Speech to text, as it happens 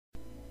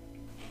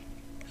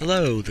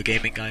Hello, the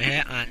gaming guy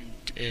here, and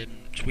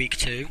it's week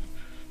 2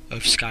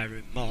 of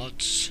Skyrim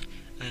mods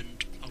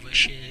and other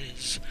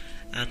shiz.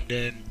 And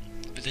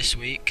for this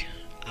week,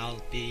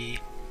 I'll be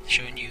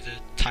showing you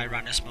the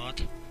Tyrannus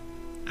mod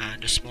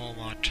and a small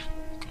mod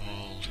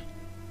called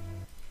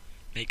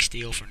Make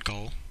Steel from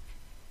Coal,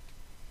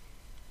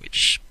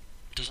 which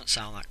doesn't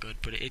sound that good,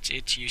 but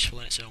it's useful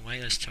in its own way.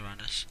 There's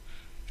Tyrannus.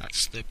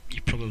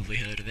 You've probably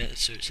heard of it.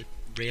 So it's a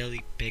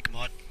really big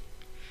mod,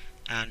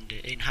 and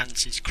it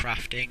enhances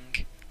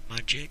crafting,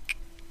 magic,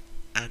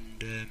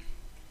 and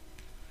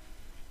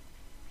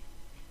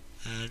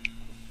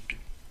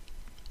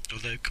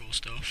other cool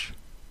stuff.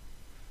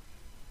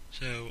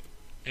 So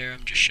here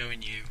I'm just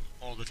showing you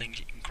all the things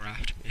you can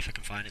craft, if I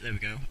can find it. There we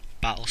go.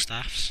 Battle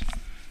staffs,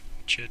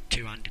 which are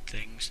two-handed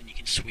things, and you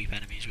can sweep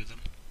enemies with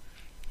them.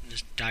 And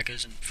there's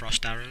daggers and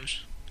frost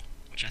arrows,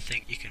 which I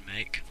think you can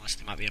make, unless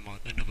there might be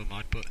another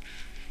mod, but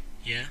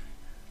yeah.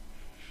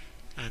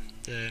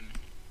 And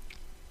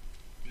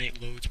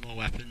make loads more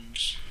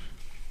weapons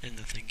in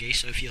the thingy.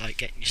 So if you like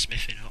getting your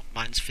smithing up,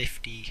 mine's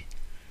 50.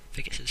 I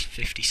think it says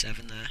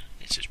 57 there.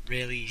 It's just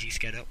really easy to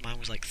get up. Mine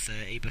was like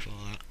 30 before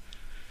that,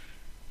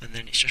 and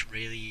then it's just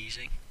really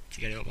easy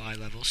to get it up high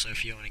level. So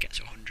if you want to get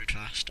to 100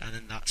 fast, and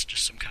then that's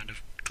just some kind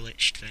of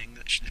glitched thing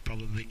that they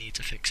probably need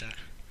to fix it.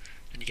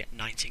 And you get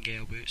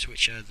Nightingale boots,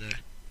 which are the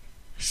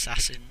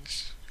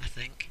assassins, I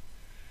think.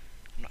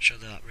 I'm not sure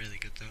they're that really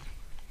good though.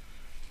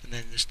 And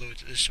then there's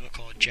something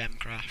called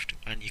Gemcraft,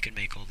 and you can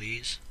make all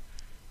these.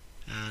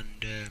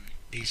 And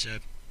these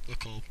look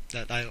cool.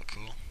 They look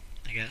cool,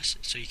 I guess.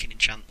 So you can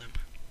enchant them,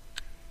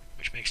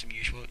 which makes them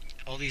useful.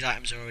 All these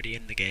items are already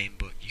in the game,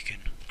 but you can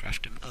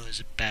craft them. Oh, there's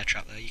a bear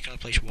trap there. You can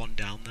only place one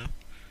down though,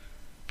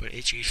 but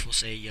it's useful.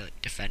 Say you're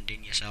like,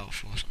 defending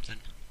yourself or something.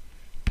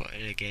 Put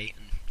it at a gate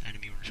and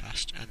enemy run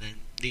fast. And then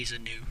these are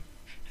new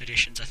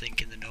additions, I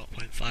think, in the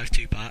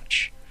 0.52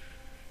 patch.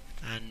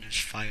 And there's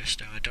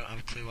Firestone. I don't have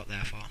a clue what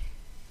they're for.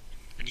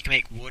 And you can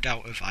make wood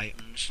out of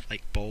items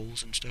like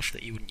bowls and stuff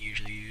that you wouldn't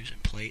usually use,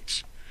 and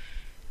plates.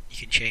 You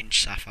can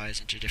change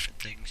sapphires into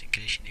different things in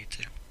case you need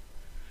to.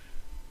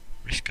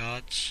 Wrist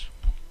guards,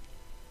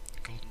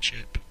 golden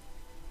ship.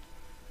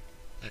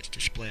 Let's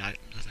display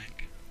items, I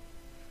think.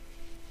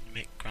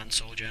 Make grand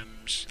soul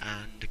gems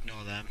and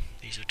ignore them.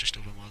 These are just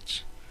other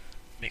mods.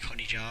 Make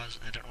honey jars.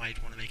 I don't know why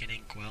you'd want to make an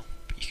inkwell,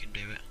 but you can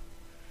do it.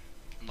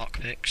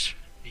 Lockpicks.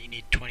 You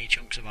need 20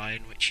 chunks of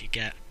iron, which you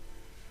get.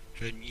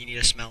 You need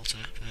a smelter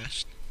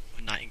first,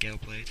 a nightingale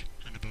blade,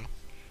 and a bow.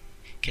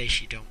 In case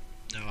you don't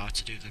know how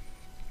to do the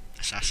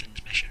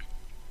Assassin's mission,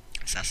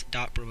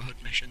 Dark Brotherhood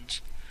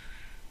missions.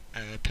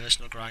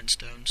 Personal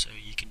grindstone, so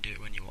you can do it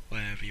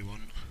wherever you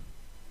want.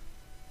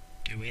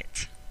 Do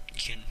it.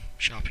 You can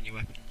sharpen your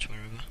weapons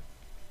wherever,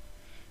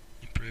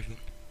 improve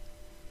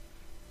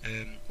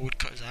them.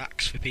 Woodcutter's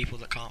axe for people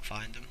that can't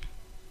find them.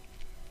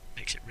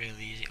 Makes it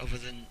really easy. Other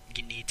than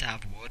you need to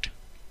have wood,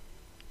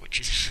 which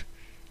is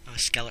a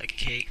skeleton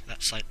key.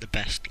 That's like the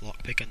best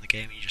lockpick in the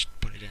game. You just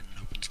put it in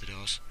and opens the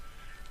doors.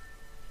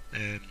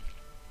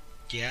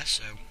 Yeah,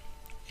 so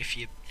if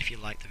you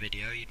like the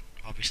video, you'd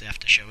obviously have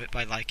to show it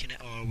by liking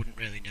it, or I wouldn't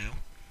really know,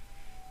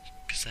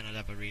 because then I'd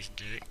have a reason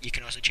to do it. You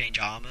can also change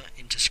armour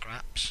into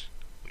scraps,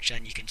 which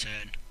then you can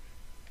turn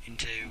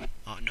into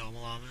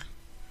normal armour.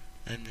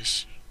 And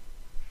there's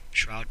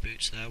shroud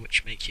boots there,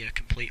 which make you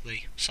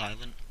completely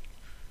silent,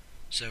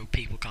 so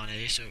people can't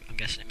hear you. So I'm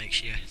guessing it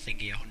makes you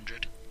thingy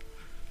 100.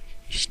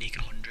 You sneak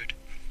 100.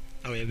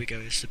 Oh, here we go.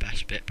 This is the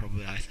best bit,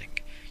 probably. I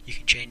think you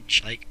can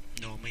change like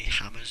normally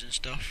hammers and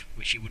stuff,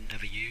 which you wouldn't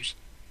ever use,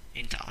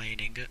 into iron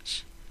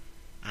ingots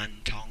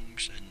and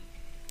tongs and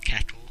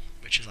kettle,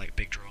 which is like a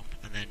big drum,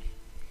 and then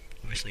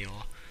obviously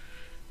ore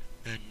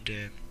and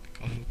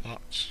copper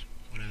pots,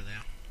 whatever they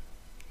are.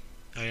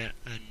 Oh yeah,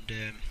 and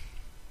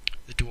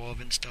the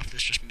dwarven stuff.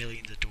 There's just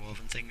millions of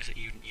dwarven things that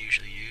you wouldn't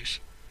usually use,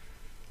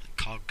 like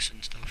cogs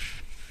and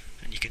stuff,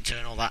 and you can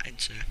turn all that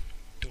into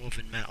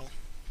dwarven metal,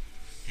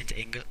 into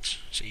ingots,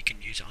 so you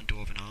can use it on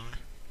dwarven armour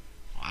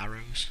or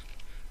arrows,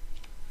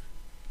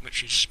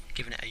 which is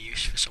giving it a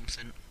use for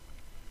something.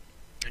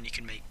 And you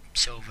can make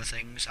silver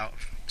things out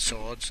of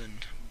swords,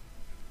 and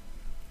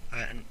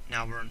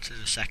now we're on to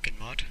the second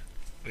mod,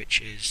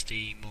 which is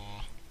the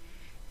more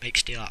make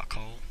steel out of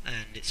coal,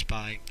 and it's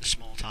by the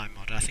small time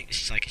mod. I think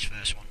this is like his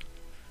first one.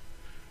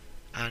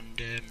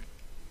 And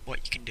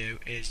what you can do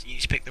is you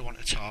need to pick the one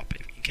at the top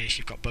in case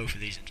you've got both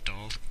of these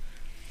installed,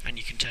 and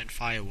you can turn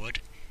firewood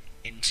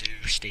into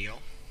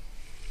steel,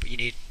 but you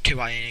need 2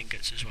 iron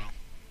ingots as well,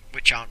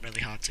 which aren't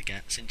really hard to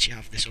get since you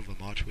have this other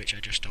mod which I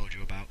just told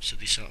you about. So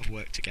they sort of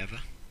work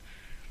together,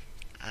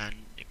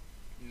 and it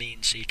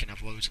means so you can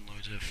have loads and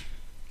loads of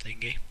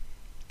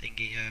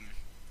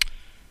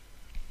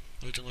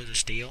loads and loads of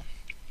steel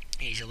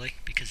easily,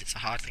 because it's a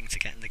hard thing to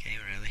get in the game,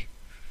 really.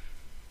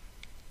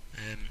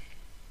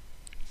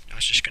 I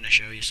was just going to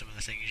show you some of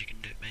the things you can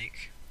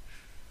make.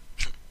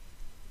 You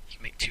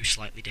can make 2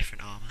 slightly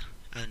different armour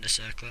and a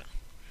circlet.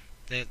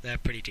 They're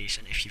pretty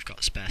decent if you've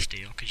got spare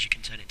steel, because you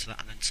can turn it to that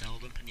and then sell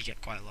them, and you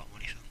get quite a lot of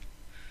money for them.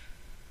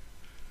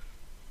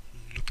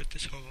 look at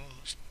this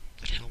horse.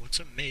 That helmet's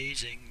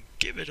amazing.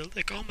 Give it a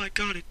lick. Oh my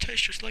god, it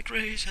tastes just like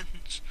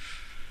raisins.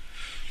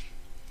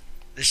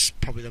 This is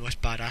probably the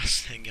most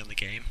badass thing on the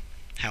game.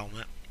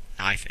 Helmet,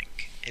 I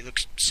think. It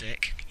looks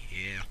sick.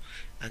 Yeah.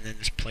 And then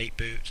there's plate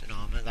boots and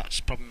armour. That's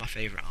probably my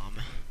favourite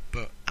armour.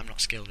 But I'm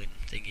not skilled in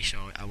thingy,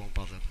 so I won't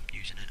bother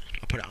using it.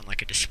 I'll put it on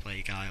like a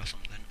display guy or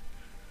something.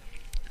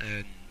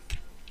 And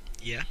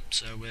yeah,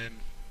 so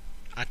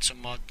add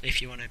some mod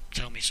if you want to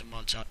tell me some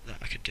mods that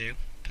I could do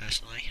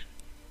personally.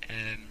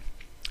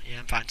 Yeah,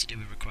 I'm fine to do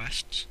with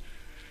requests.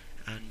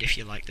 And if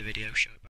you like the video, show it.